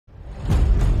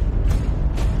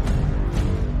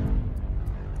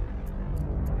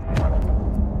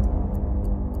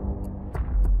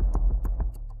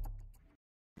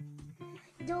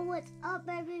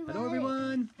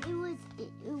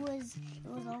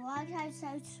long time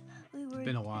since we were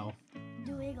Been a while.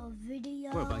 doing a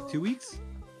video. What, like 2 weeks?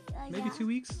 Maybe yeah. 2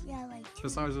 weeks? Yeah, like 2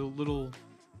 Besides the little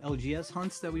LGS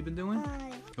hunts that we've been doing?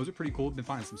 Those are pretty cool. We've been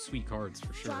finding some sweet cards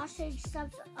for sure. Josh and some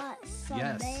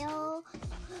Yes. mail.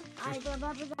 I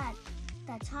remember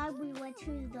that time we went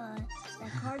to the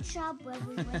card shop when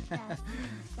we went to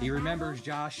He remembers,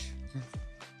 Josh.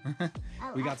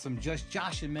 We got some Just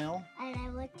Josh in mail. And I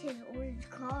liked his orange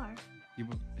car.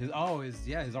 His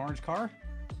orange car?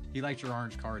 He liked your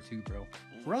orange car too, bro.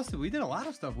 Where else we did a lot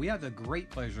of stuff. We had the great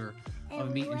pleasure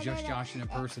of meeting Just Josh in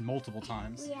person multiple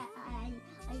times. Yeah,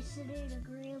 I sit in a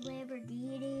green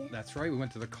Lamborghini. That's right. We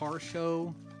went to the car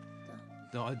show.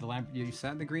 You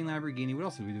sat in the green Lamborghini. What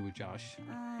else did we do with Josh?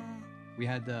 We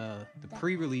had the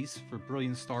pre-release for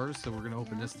Brilliant Stars, so we're gonna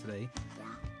open this today. Yeah.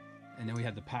 And then we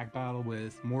had the pack battle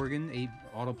with Morgan,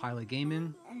 Autopilot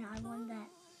Gaming. And I won that.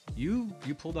 You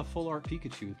pulled a full art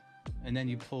Pikachu, and then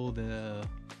you pulled a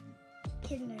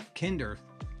Kindler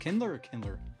or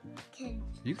Kindler.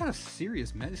 You got a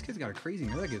serious man. This kid's got a crazy.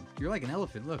 You're like an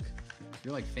elephant. Look,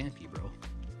 you're like Fampy, bro.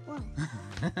 What?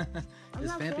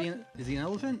 Is Fampy? Is he an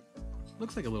elephant?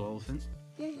 Looks like a little elephant.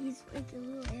 Yeah, he's like a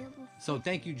little animal. So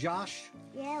thank you, Josh.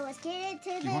 Yeah, let's get into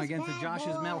this. Do you want to get into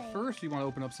Josh's mail first, or you want to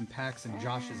open up some packs in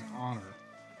Josh's honor?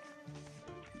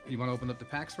 You want to open up the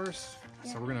packs first?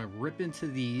 Yeah. So we're gonna rip into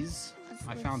these.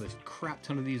 I found a crap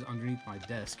ton of these underneath my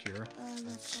desk here,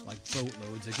 like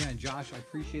boatloads. Again, Josh, I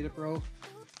appreciate it, bro.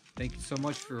 Thank you so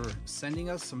much for sending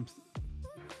us some.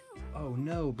 Oh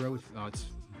no, bro! Oh, it's.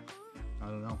 I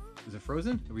don't know. Is it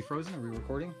frozen? Are we frozen? Are we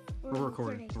recording? We're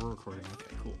recording. We're recording.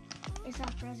 Okay, cool. It's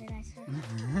not frozen, I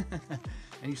said.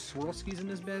 Any swirl skis in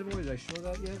this bad boy? Did I show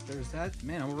that yet? There's that.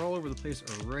 Man, we're all over the place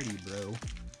already, bro.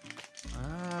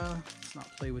 Let's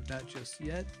not play with that just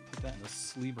yet. Put that in the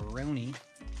sleeve-a-roni.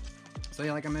 So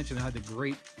yeah, like I mentioned, I had the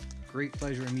great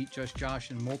pleasure to meet Just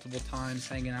Josh and multiple times,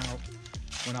 hanging out.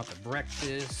 Went out to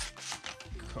breakfast,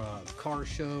 car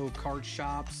show, card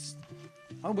shops.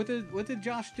 Oh, what did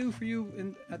Josh do for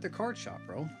you at the card shop,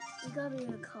 bro? He got me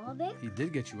a comic. He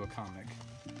did get you a comic.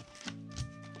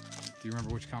 Do you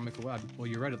remember which comic it was? Well,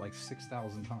 you read it like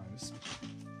 6,000 times. Do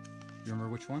you remember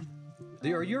which one?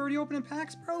 Are you already opening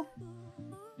packs, bro?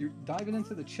 You're diving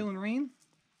into the Chill and Rain?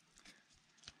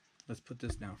 Let's put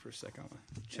this down for a second.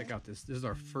 Check out this. This is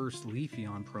our first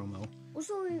Leafeon promo.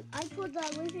 Also, I put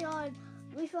that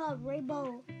Leafeon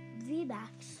Rainbow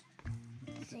VMAX.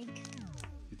 I think.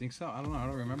 You think so? I don't know. I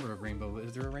don't remember a rainbow.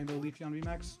 Is there a rainbow Leafeon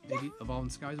VMAX? Maybe? Yeah. Evolving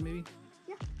Skies, maybe?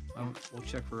 Yeah. We'll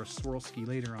check for a Swirlski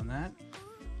later on that.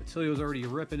 Attilio's already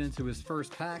ripping into his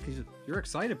first pack. You're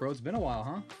excited, bro. It's been a while,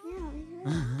 huh?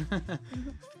 Yeah.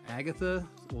 Agatha,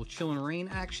 a little Chill and Rain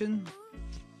action.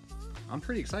 I'm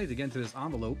pretty excited to get into this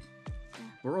envelope. Yeah.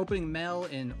 We're opening mail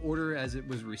in order as it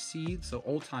was received. So,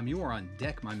 OL'TYME, you are on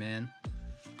deck, my man.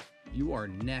 You are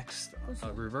next.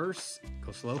 A reverse,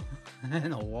 go slow,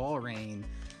 and a wall rain.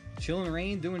 Chill and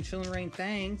Rain, doing Chill and Rain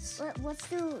things. Let's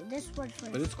do this one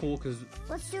first. But it's cool because...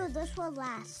 Let's do this one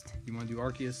last. You want to do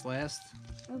Arceus last?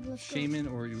 Shaman,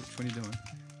 or which one are you doing?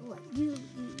 What? You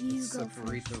go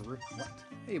separate first. What?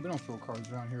 Hey, we don't throw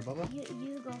cards around here, Bubba.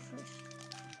 You go first.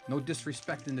 No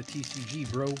disrespect in the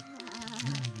TCG, bro.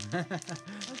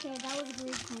 Okay, that was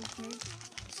really cool, kid.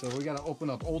 So we gotta open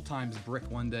up OL'TYME's brick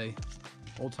one day.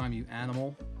 OL'TYME, you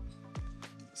animal.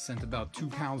 Sent about 2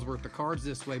 pounds worth of cards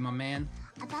this way, my man.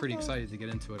 Pretty excited to get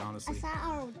into it, honestly. I thought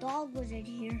our dog was in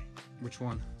here. Which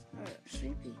one?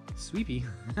 Sweepy. Sweepy?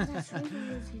 I thought Sweepy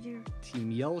was in here.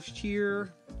 Team Yelch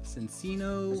Cheer,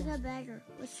 Cincino. Let's get a banger.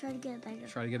 Let's try to get a banger.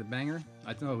 Try to get a banger?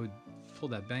 I think I would pull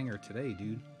that banger today,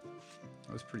 dude.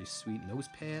 That was pretty sweet. Nose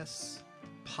Pass,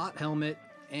 Pot Helmet,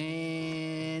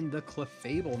 and the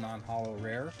Clefable non-holo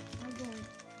rare. I'm going.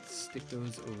 Stick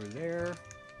those over there.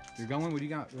 You're going? What do you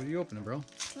got? What are you opening, bro?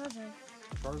 Charizard.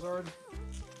 Charizard?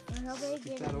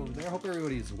 Get that over there. Hope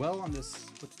everybody is well on this.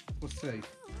 What's today?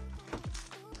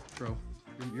 Bro,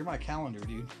 you're my calendar,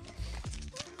 dude.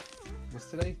 What's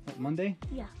today? What, Monday?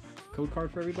 Yeah. Code card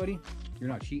for everybody? You're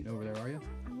not cheating over there, are you?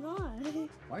 I'm not.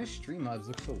 Why does Streamlabs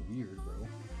look so weird, bro?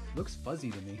 It looks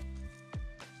fuzzy to me.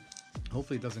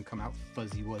 Hopefully it doesn't come out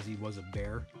fuzzy wuzzy was a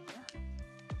bear.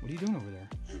 What are you doing over there?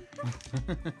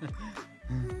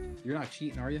 You're not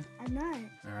cheating, are you? I'm not.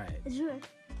 Alright. It's good.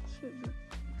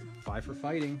 5 for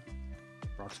fighting.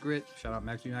 Brock's Grit. Shout out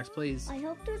Max VMAX Plays. I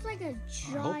hope there's like a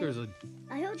giant... I hope there's a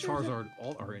Charizard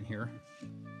alt art in here.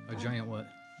 A giant what?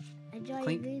 A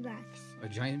giant VMAX. A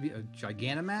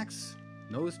Gigantamax?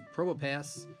 Nose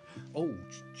Probopass. Oh,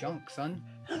 junk, son.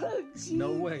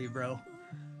 No way, bro.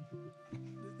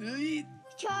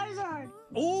 Charizard.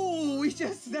 Oh,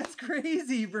 that's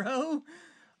crazy, bro.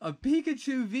 A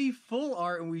Pikachu V full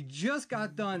art, and we just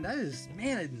got done. That is,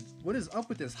 man, what is up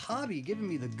with this hobby? Giving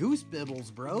me the goose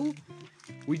bibbles, bro.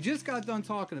 We just got done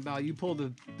talking about you pulled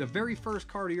the very first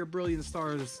card of your Brilliant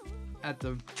Stars at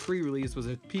the tree release was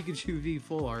a Pikachu V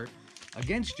full art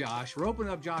against Josh. We're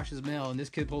opening up Josh's mail, and this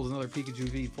kid pulls another Pikachu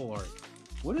V full art.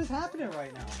 What is happening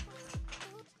right now?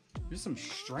 There's some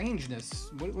strangeness.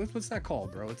 What's that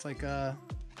called, bro? It's like, I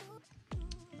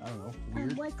don't know,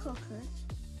 weird. White cooker.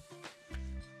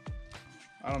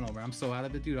 I don't know, man. I'm so out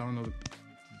of it, dude. I don't know the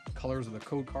colors of the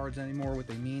code cards anymore, what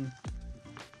they mean.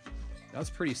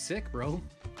 That's pretty sick, bro.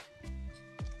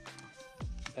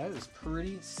 That is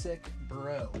pretty sick,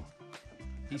 bro.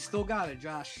 He still got it,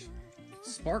 Josh.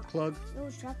 Spark plug.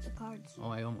 Almost dropped the cards.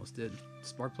 Oh, I almost did.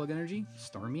 Spark plug energy.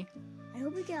 Starmie. I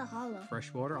hope we get a hollow.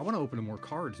 Freshwater. I want to open more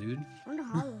cards, dude. I want a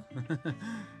hollow.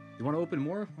 You want to open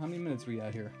more? How many minutes are we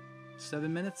at here?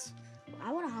 7 minutes?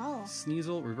 I want a hollow.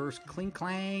 Sneasel, reverse Clink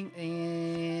Clang,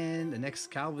 and an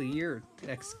Excalibur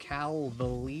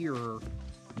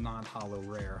non-hollow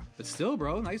rare. But still,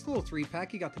 bro, nice little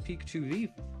 3-pack. You got the Pikachu V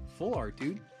full art,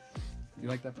 dude. You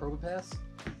like that Probopass?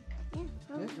 Yeah.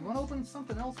 Yeah. You want to open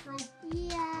something else, bro?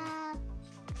 Yeah.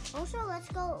 Also, let's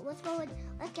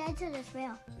get into this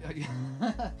mail.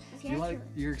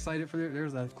 You're excited for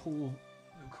there's that cool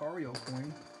Lucario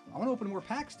coin. I want to open more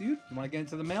packs, dude. You want to get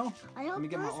into the mail? Let me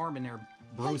get my arm in there,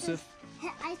 Brosif.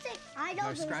 I know.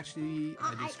 I scratch the.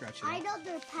 I did scratch it. I know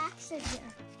there's packs in here.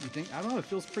 You think? I don't know. It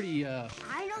feels pretty. I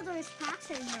know there's packs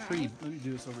in here. Pretty. Let me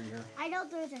do this over here. I know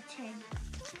there's a tin.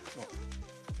 Oh,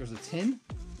 there's a tin?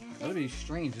 Yeah, That'd be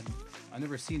strange. I've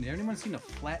never seen it. Anyone seen a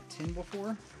flat tin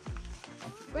before?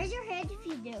 Raise your hand if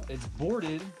you do. It's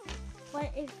boarded.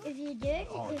 But if you did.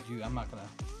 Oh, dude, I'm not gonna.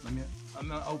 I'm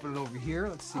gonna open it over here.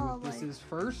 Let's see what this is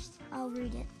first. I'll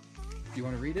read it. You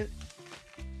want to read it?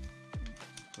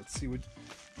 Let's see what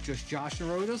just Josh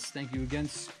wrote us. Thank you again,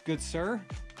 good sir.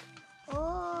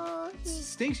 Oh,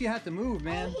 Stinks you had to move,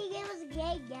 man. Oh, he gave us a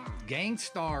gang gang. Gang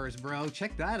stars, bro.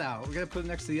 Check that out. We're gonna put it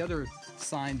next to the other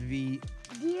signed V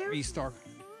star.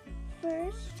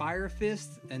 First. Fire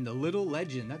Fist and the Little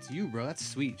Legend. That's you, bro. That's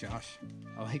sweet, Josh.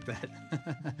 I like that.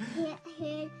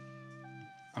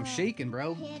 I'm shaking,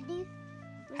 bro. Handy.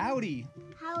 Howdy.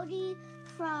 Howdy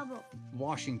from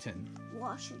Washington.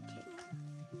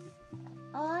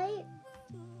 I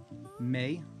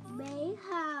may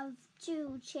have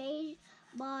to change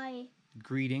my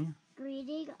greeting.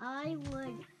 I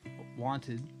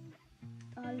wanted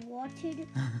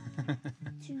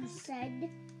to send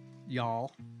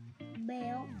y'all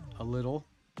mail. A little.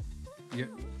 You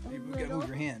gotta move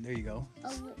your hand. There you go.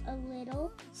 A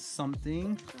little.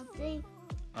 Something.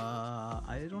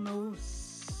 I don't know.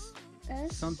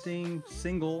 Something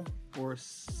single or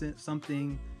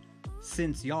something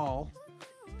since y'all.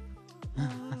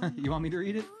 You want me to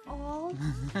read it? All.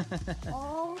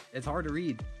 It's hard to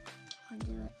read. I'll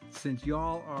do it. Since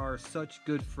y'all are such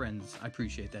good friends. I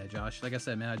appreciate that, Josh. Like I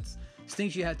said, man, it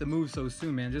stinks you had to move so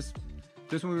soon, man. Just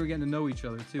when we were getting to know each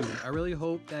other, too. I really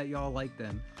hope that y'all like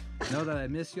them. Know that I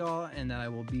miss y'all and that I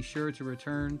will be sure to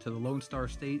return to the Lone Star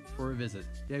State for a visit.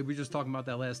 Yeah, we were just talking about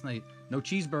that last night. No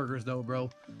cheeseburgers, though,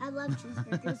 bro. I love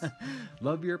cheeseburgers.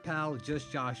 Love your pal,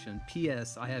 Just Josh. And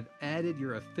P.S. I have added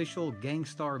your official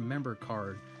Gangstar member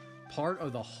card. Part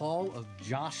of the Hall of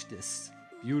Joshdis.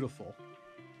 Beautiful.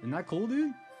 Isn't that cool,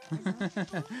 dude?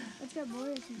 Let's get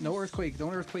more. No earthquake.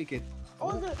 Don't earthquake it.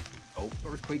 Oh,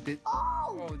 earthquaked it.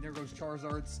 Oh! And there goes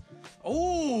Charizard's.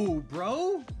 Oh,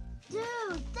 bro. Dude,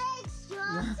 thanks,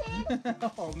 Johnson.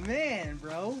 Oh, man,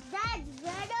 bro. That's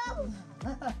Venom.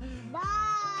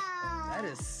 Wow. That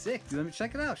is sick. Dude, let me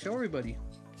check it out. Show everybody.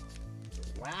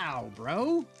 Wow,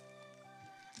 bro.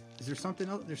 Is there something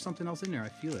else? There's something else in there. I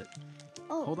feel it.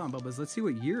 Oh. Hold on, Bubba's. Let's see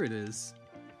what year it is.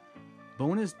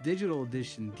 Bonus digital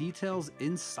edition. Details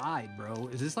inside, bro.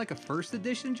 Is this like a first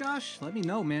edition, Josh? Let me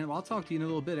know, man. I'll talk to you in a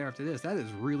little bit after this. That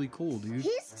is really cool, dude.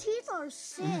 His teeth are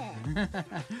sick.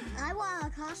 I want a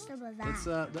costume of that. It's,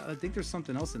 I think there's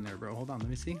something else in there, bro. Hold on, let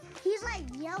me see. He's like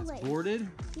yelling. It's boarded.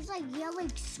 He's like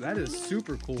yelling. That is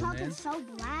super cool, talking man. So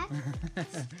black.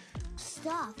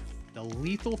 Stuff. The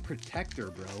Lethal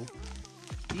Protector, bro.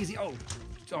 Easy. Oh.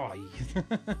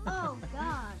 Oh,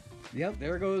 God. Yep,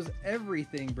 there goes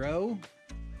everything, bro.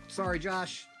 Sorry,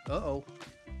 Josh. Uh-oh.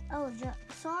 Oh,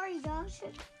 sorry, Josh.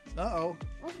 Uh-oh.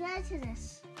 Let's get into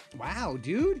this. Wow,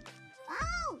 dude.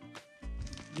 Oh!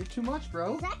 You're too much,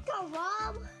 bro.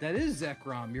 Zekrom. That is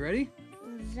Zekrom. You ready?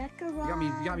 Zekrom.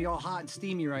 You got me all hot and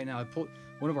steamy right now. I pulled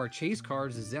one of our chase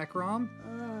cards is Zekrom.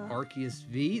 Arceus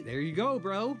V. There you go,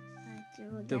 bro.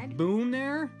 The boom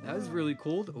there. That was really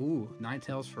cool. Ooh,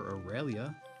 Ninetales for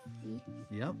Aurelia.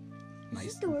 Yep.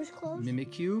 Is the doors closed?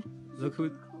 Mimikyu. Look who.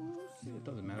 It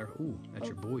doesn't matter. Ooh, that's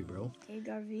your boy, bro.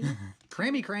 Deja Vu.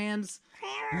 Crammy Crams.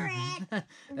 Cramorant.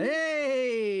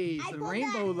 Hey, some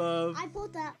rainbow love. I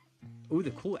pulled that. Ooh, the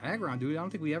cool Aggron, dude. I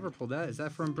don't think we ever pulled that. Is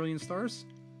that from Brilliant Stars?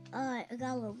 I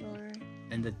got a little blur.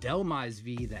 And the Delmise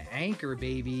V, the anchor,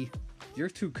 baby. You're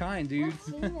too kind, dude. Let's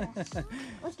see this.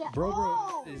 Let's get.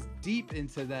 Bro is deep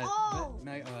into that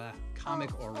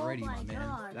comic already, my man.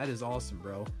 God. That is awesome,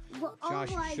 bro. Well,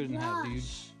 Josh, you shouldn't have, dude.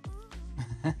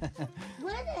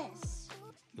 What is this?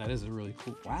 That is a really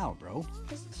cool. Wow, bro.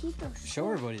 His teeth are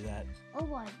Show everybody that. Oh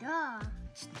my god.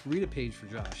 Read a page for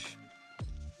Josh.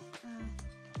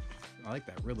 I like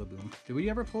that Rillaboom. Did we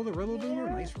ever pull the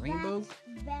Rillaboom? Nice rainbow.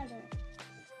 Better.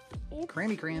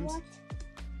 Crammy Crams. What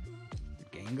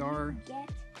Gengar. get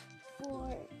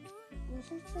for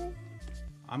what's it say?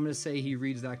 I'm gonna say he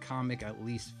reads that comic at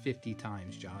least 50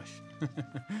 times, Josh.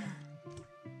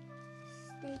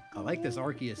 I like this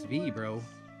Arceus V, bro.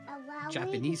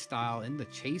 Japanese style in the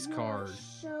chase card.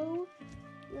 Show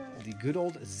The good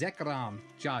old Zekrom.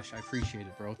 Josh, I appreciate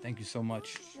it, bro. Thank you so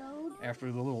much.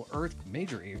 After the little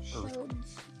major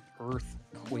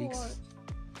earthquakes.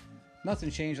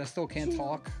 Nothing changed. I still can't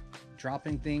talk.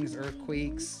 Dropping things,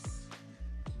 earthquakes.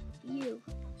 You.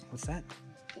 What's that?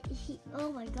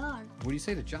 Oh my god. What do you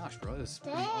say to Josh, bro? This is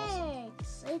pretty awesome.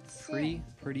 It's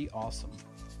Pretty awesome.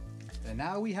 And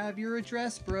now we have your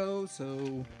address, bro.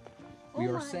 So we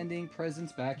are sending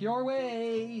presents back your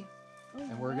way.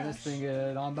 And we're gonna sing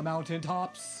it on the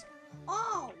mountaintops.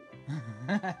 Oh!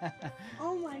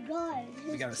 Oh my god.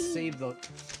 We gotta save the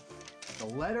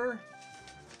letter.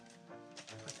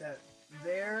 Put that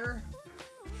there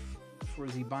for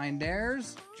the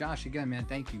binders. Josh, again, man,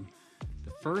 thank you.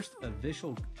 The first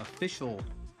official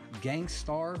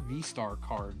Gangstar V-Star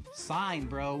card. Signed,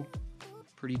 bro.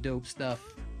 Pretty dope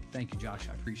stuff. Thank you, Josh.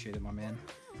 I appreciate it, my man.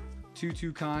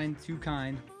 Too kind.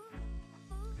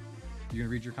 You gonna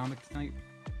read your comic tonight?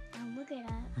 I'm looking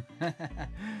at it.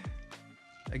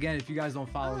 Again, if you guys don't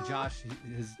follow Josh,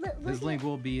 his link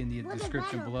will be in the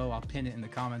description below. I'll pin it in the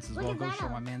comments as well. Go show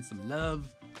my man some love.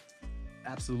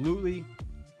 Absolutely.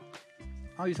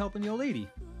 Oh, he's helping the old lady.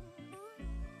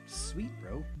 Sweet,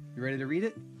 bro. You ready to read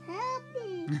it? Help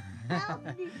me! Help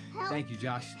me! Help! Thank you,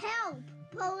 Josh. Help!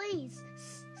 Police!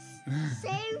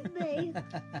 Save me!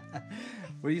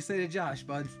 What do you say to Josh,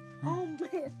 bud? Oh,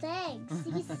 thanks.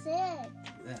 He's sick.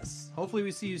 Yes. Hopefully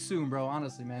we see you soon, bro.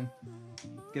 Honestly, man.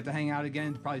 Get to hang out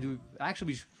again. Probably do.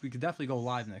 Actually, we could definitely go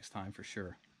live next time for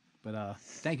sure. But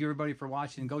thank you everybody for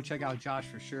watching. Go check out Josh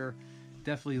for sure.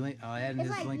 Definitely add in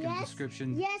his link in the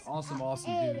description. Yes, awesome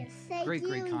dude. Great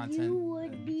content. You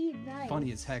would be nice.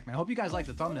 Funny as heck, man. Hope you guys liked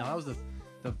the thumbnail. That was the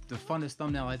funnest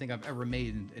thumbnail I think I've ever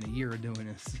made in a year of doing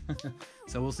this.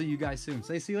 So we'll see you guys soon.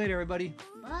 See you later, everybody.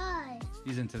 Bye.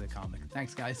 He's into the comic.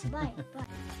 Thanks, guys. Bye. Bye.